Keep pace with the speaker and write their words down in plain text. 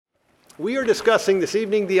We are discussing this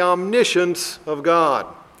evening the omniscience of God.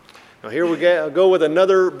 Now here we go with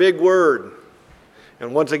another big word.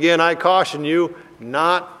 And once again, I caution you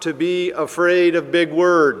not to be afraid of big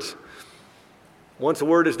words. Once a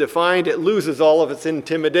word is defined, it loses all of its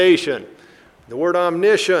intimidation. The word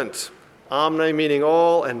omniscience, omni meaning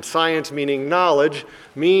all and science meaning knowledge,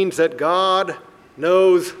 means that God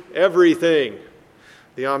knows everything.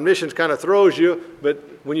 The omniscience kind of throws you, but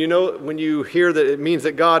when you hear that it means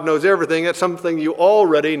that God knows everything, that's something you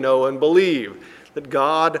already know and believe, that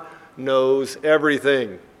God knows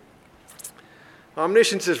everything.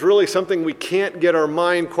 Omniscience is really something we can't get our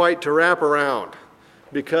mind quite to wrap around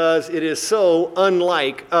because it is so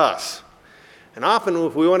unlike us. And often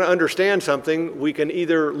if we want to understand something, we can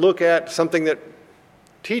either look at something that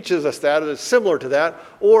teaches us that is similar to that,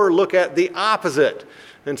 or look at the opposite.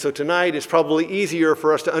 And so tonight it's probably easier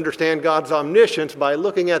for us to understand God's omniscience by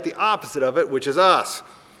looking at the opposite of it, which is us.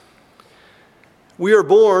 We are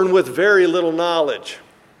born with very little knowledge.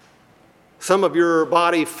 Some of your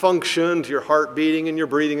body functions, your heart beating and your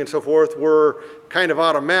breathing and so forth, were kind of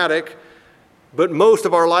automatic, but most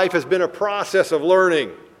of our life has been a process of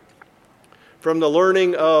learning. From the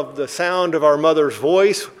learning of the sound of our mother's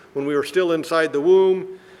voice when we were still inside the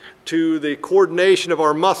womb, to the coordination of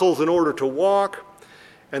our muscles in order to walk,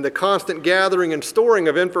 and the constant gathering and storing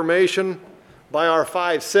of information by our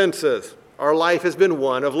five senses. Our life has been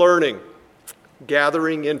one of learning,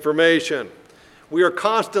 gathering information. We are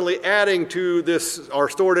constantly adding to this, our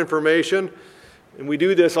stored information, and we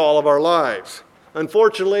do this all of our lives.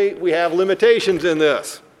 Unfortunately, we have limitations in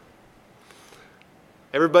this.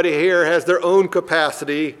 Everybody here has their own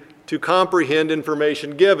capacity to comprehend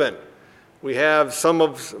information given. We have some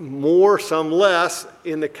of more, some less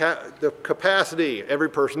in the capacity. Every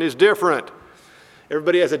person is different.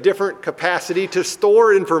 Everybody has a different capacity to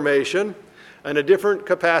store information and a different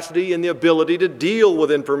capacity in the ability to deal with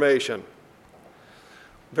information.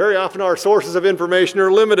 Very often our sources of information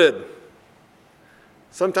are limited.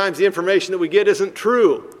 Sometimes the information that we get isn't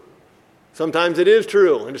true. Sometimes it is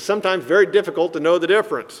true, and it's sometimes very difficult to know the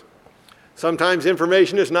difference. Sometimes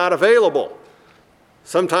information is not available.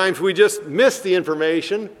 Sometimes we just miss the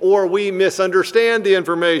information or we misunderstand the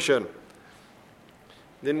information.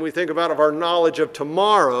 Then we think about our knowledge of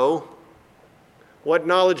tomorrow. What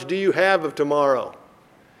knowledge do you have of tomorrow?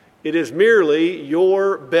 It is merely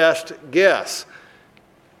your best guess.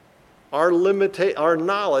 Our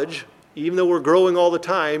knowledge, even though we're growing all the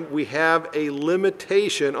time, we have a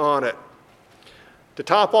limitation on it. To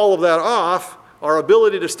top all of that off, our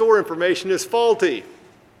ability to store information is faulty.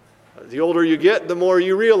 The older you get, the more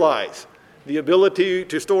you realize. The ability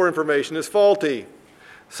to store information is faulty.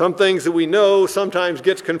 Some things that we know sometimes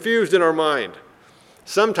gets confused in our mind.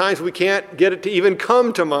 Sometimes we can't get it to even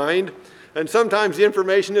come to mind, and sometimes the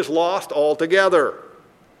information is lost altogether.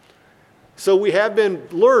 So we have been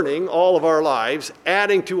learning all of our lives,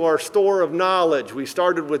 adding to our store of knowledge. We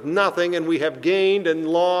started with nothing, and we have gained and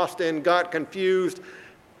lost and got confused,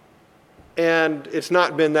 and it's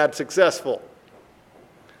not been that successful.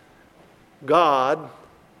 God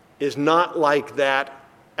is not like that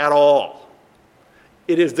at all.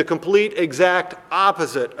 It is the complete exact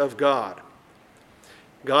opposite of God.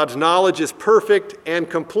 God's knowledge is perfect and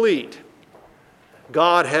complete.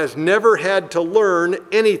 God has never had to learn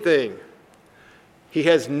anything. He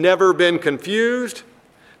has never been confused.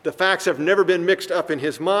 The facts have never been mixed up in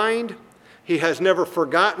his mind. He has never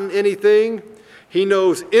forgotten anything. He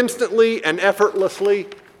knows instantly and effortlessly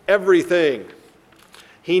everything.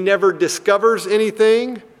 He never discovers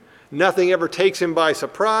anything. Nothing ever takes him by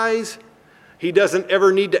surprise. He doesn't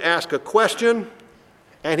ever need to ask a question,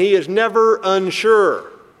 and he is never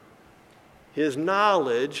unsure. His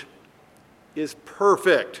knowledge is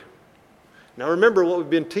perfect. Now remember what we've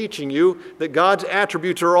been teaching you, that God's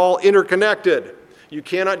attributes are all interconnected. You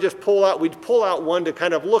cannot just pull out one to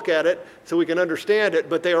kind of look at it so we can understand it,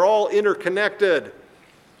 but they are all interconnected.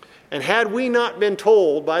 And had we not been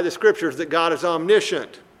told by the scriptures that God is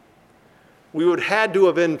omniscient, we would have had to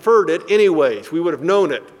have inferred it anyways. We would have known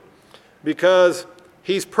it because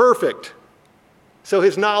he's perfect. So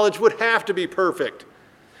his knowledge would have to be perfect.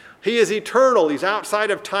 He is eternal. He's outside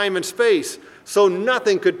of time and space, so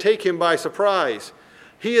nothing could take him by surprise.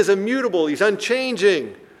 He is immutable. He's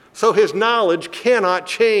unchanging, so his knowledge cannot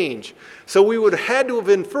change. So we would have had to have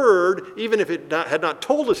inferred, even if it had not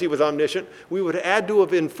told us he was omniscient, we would have had to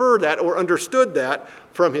have inferred that or understood that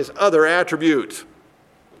from his other attributes.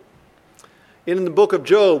 In the book of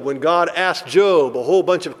Job, when God asked Job a whole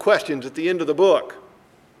bunch of questions at the end of the book,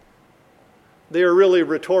 they are really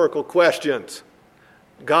rhetorical questions.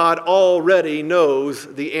 God already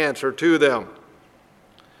knows the answer to them.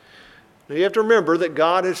 Now you have to remember that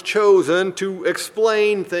God has chosen to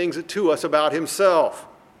explain things to us about himself.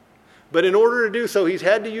 But in order to do so, he's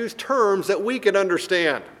had to use terms that we can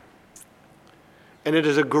understand. And it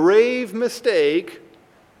is a grave mistake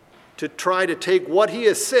to try to take what he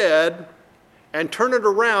has said and turn it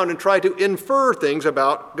around and try to infer things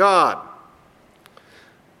about God.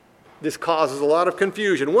 This causes a lot of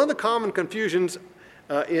confusion. One of the common confusions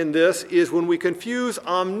in this is when we confuse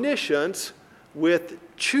omniscience with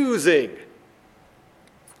choosing.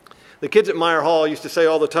 The kids at Meyer Hall used to say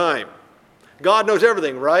all the time, God knows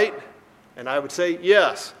everything, right? And I would say,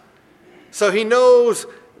 yes. So he knows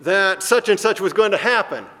that such and such was going to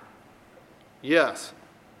happen. Yes.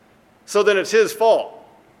 So then it's his fault.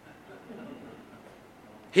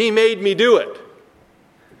 He made me do it.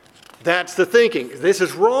 That's the thinking. This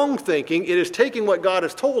is wrong thinking. It is taking what God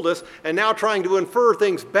has told us and now trying to infer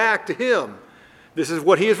things back to him. This is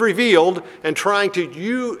what he has revealed and trying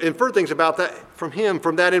to infer things about that from him,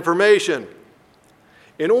 from that information.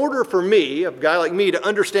 In order for me, a guy like me, to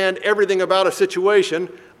understand everything about a situation,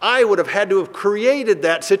 I would have had to have created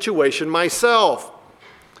that situation myself,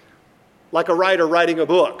 like a writer writing a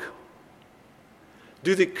book.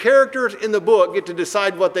 Do the characters in the book get to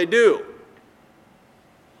decide what they do?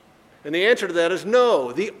 And the answer to that is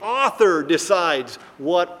no. The author decides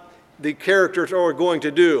what the characters are going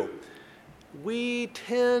to do. We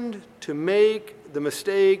tend to make the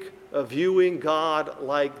mistake of viewing God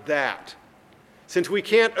like that. Since we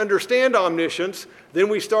can't understand omniscience, then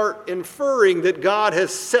we start inferring that God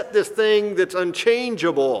has set this thing that's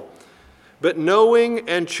unchangeable. But knowing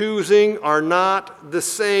and choosing are not the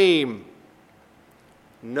same.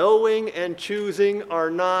 Knowing and choosing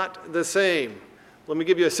are not the same. Let me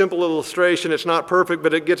give you a simple illustration. It's not perfect,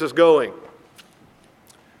 but it gets us going.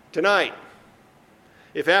 Tonight,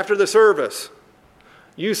 if after the service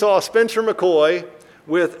you saw Spencer McCoy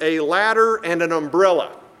with a ladder and an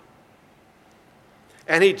umbrella,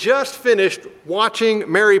 and he just finished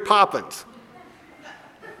watching Mary Poppins,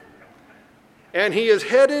 and he is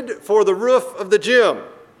headed for the roof of the gym.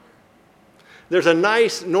 There's a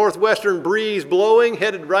nice northwestern breeze blowing,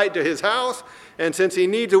 headed right to his house, and since he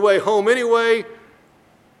needs a way home anyway,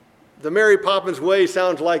 the Mary Poppins way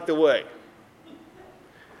sounds like the way.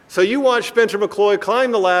 So you watch Spencer McCoy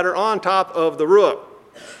climb the ladder on top of the roof.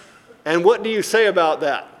 And what do you say about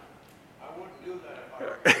that? I wouldn't do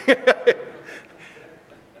that if I were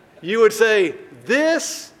You would say,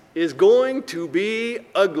 this is going to be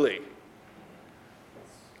ugly.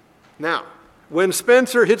 Now, when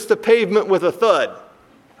Spencer hits the pavement with a thud,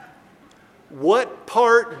 what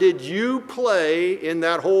part did you play in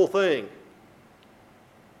that whole thing?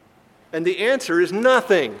 And the answer is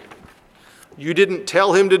nothing. You didn't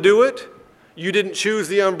tell him to do it. You didn't choose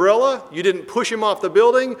the umbrella. You didn't push him off the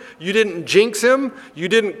building. You didn't jinx him. You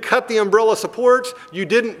didn't cut the umbrella supports. You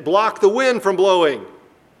didn't block the wind from blowing.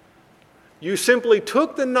 You simply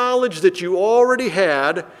took the knowledge that you already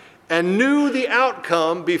had and knew the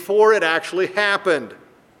outcome before it actually happened.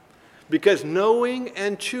 Because knowing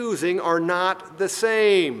and choosing are not the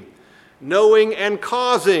same. Knowing and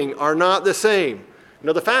causing are not the same.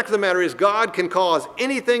 Now, the fact of the matter is God can cause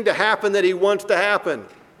anything to happen that he wants to happen.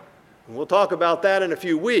 And we'll talk about that in a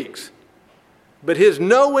few weeks. But his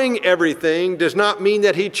knowing everything does not mean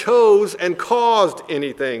that he chose and caused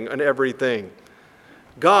anything and everything.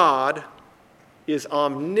 God is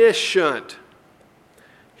omniscient.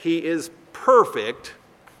 He is perfect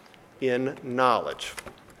in knowledge.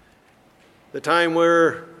 The time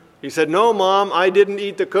where he said, no, Mom, I didn't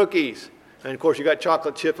eat the cookies. And of course, you got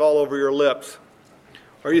chocolate chips all over your lips.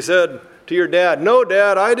 Or you said to your dad, no,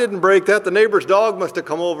 Dad, I didn't break that. The neighbor's dog must have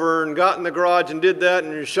come over and got in the garage and did that,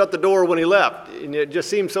 and you shut the door when he left. And it just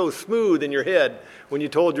seemed so smooth in your head when you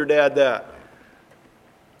told your dad that.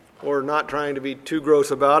 Or not trying to be too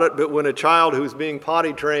gross about it, but when a child who's being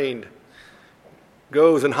potty trained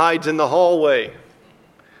goes and hides in the hallway,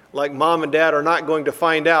 like Mom and Dad are not going to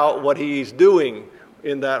find out what he's doing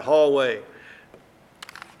in that hallway.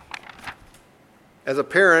 As a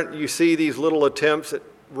parent, you see these little attempts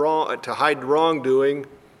to hide wrongdoing,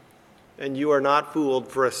 and you are not fooled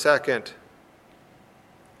for a second.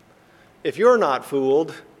 If you're not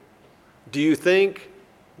fooled, do you think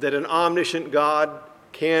that an omniscient God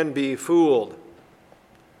can be fooled?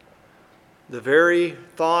 The very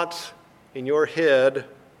thoughts in your head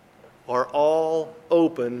are all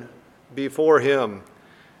open before him.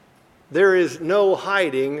 There is no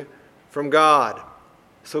hiding from God.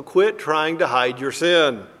 So quit trying to hide your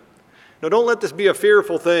sin. Now, don't let this be a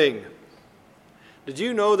fearful thing. Did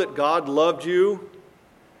you know that God loved you?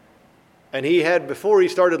 And he had, before he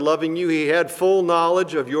started loving you, he had full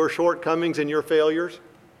knowledge of your shortcomings and your failures?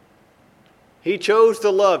 He chose to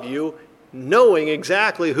love you, knowing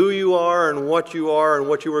exactly who you are and what you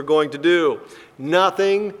were going to do.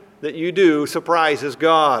 Nothing that you do surprises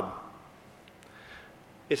God.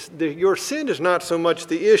 Your sin is not so much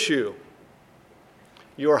the issue.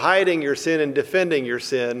 Your hiding your sin and defending your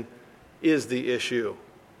sin is the issue.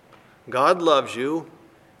 God loves you.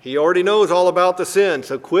 He already knows all about the sin,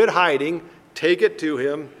 so quit hiding, take it to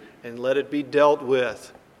him, and let it be dealt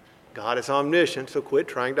with. God is omniscient, so quit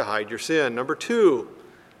trying to hide your sin. Number 2,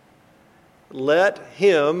 let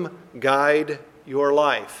him guide your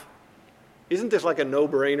life. Isn't this like a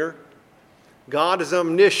no-brainer? God is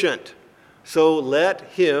omniscient, so let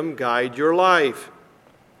him guide your life.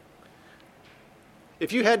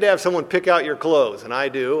 If you had to have someone pick out your clothes, and I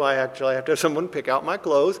do, I actually have to have someone pick out my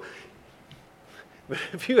clothes. But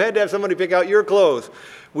if you had to have somebody pick out your clothes,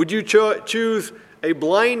 would you choose a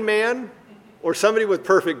blind man or somebody with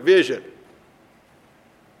perfect vision?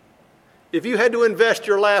 If you had to invest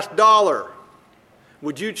your last dollar,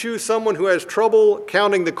 would you choose someone who has trouble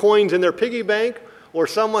counting the coins in their piggy bank or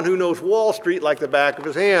someone who knows Wall Street like the back of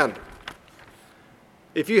his hand?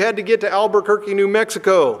 If you had to get to Albuquerque, New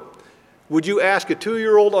Mexico, would you ask a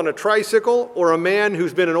 2-year-old on a tricycle or a man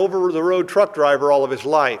who's been an over-the-road truck driver all of his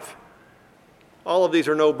life? All of these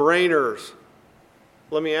are no-brainers.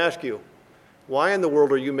 Let me ask you, why in the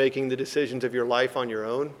world are you making the decisions of your life on your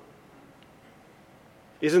own?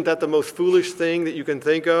 Isn't that the most foolish thing that you can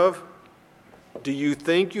think of? Do you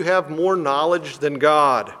think you have more knowledge than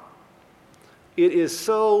God? It is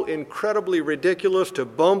so incredibly ridiculous to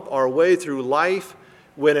bump our way through life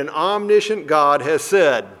when an omniscient God has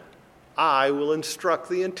said, I will instruct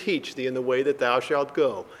thee and teach thee in the way that thou shalt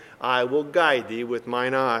go. I will guide thee with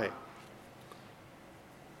mine eye.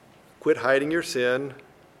 Quit hiding your sin.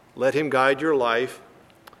 Let him guide your life.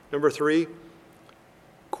 Number 3,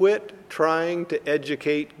 quit trying to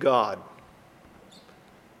educate God.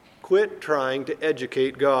 Quit trying to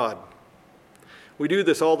educate God. We do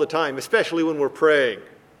this all the time, especially when we're praying.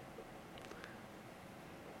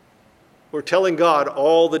 We're telling God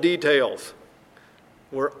all the details.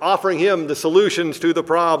 We're offering him the solutions to the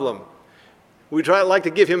problem. We like to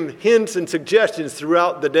give him hints and suggestions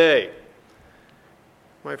throughout the day.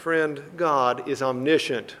 My friend, God is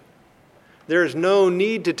omniscient. There is no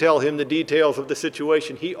need to tell him the details of the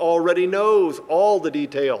situation. He already knows all the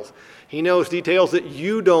details. He knows details that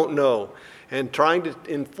you don't know. And trying to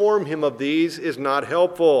inform him of these is not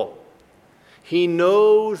helpful. He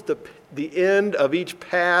knows the end of each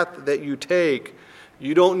path that you take.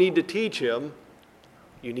 You don't need to teach him.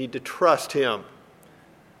 You need to trust him.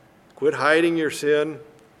 Quit hiding your sin.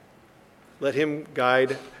 Let him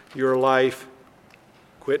guide your life.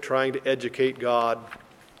 Quit trying to educate God.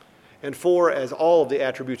 And 4, as all of the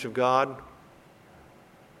attributes of God,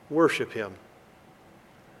 worship him.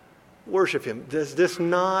 Worship him. Does this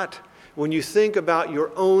not, when you think about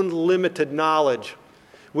your own limited knowledge,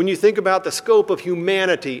 when you think about the scope of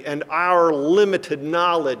humanity and our limited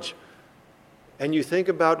knowledge, and you think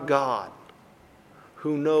about God,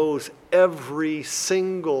 who knows every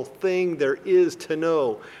single thing there is to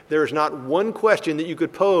know, there is not one question that you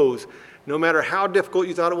could pose, no matter how difficult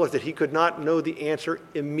you thought it was, that he could not know the answer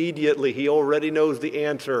immediately. He already knows the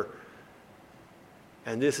answer.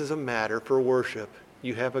 And this is a matter for worship.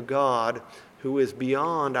 You have a God who is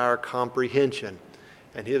beyond our comprehension,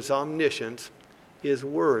 and his omniscience is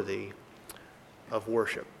worthy of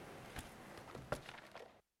worship.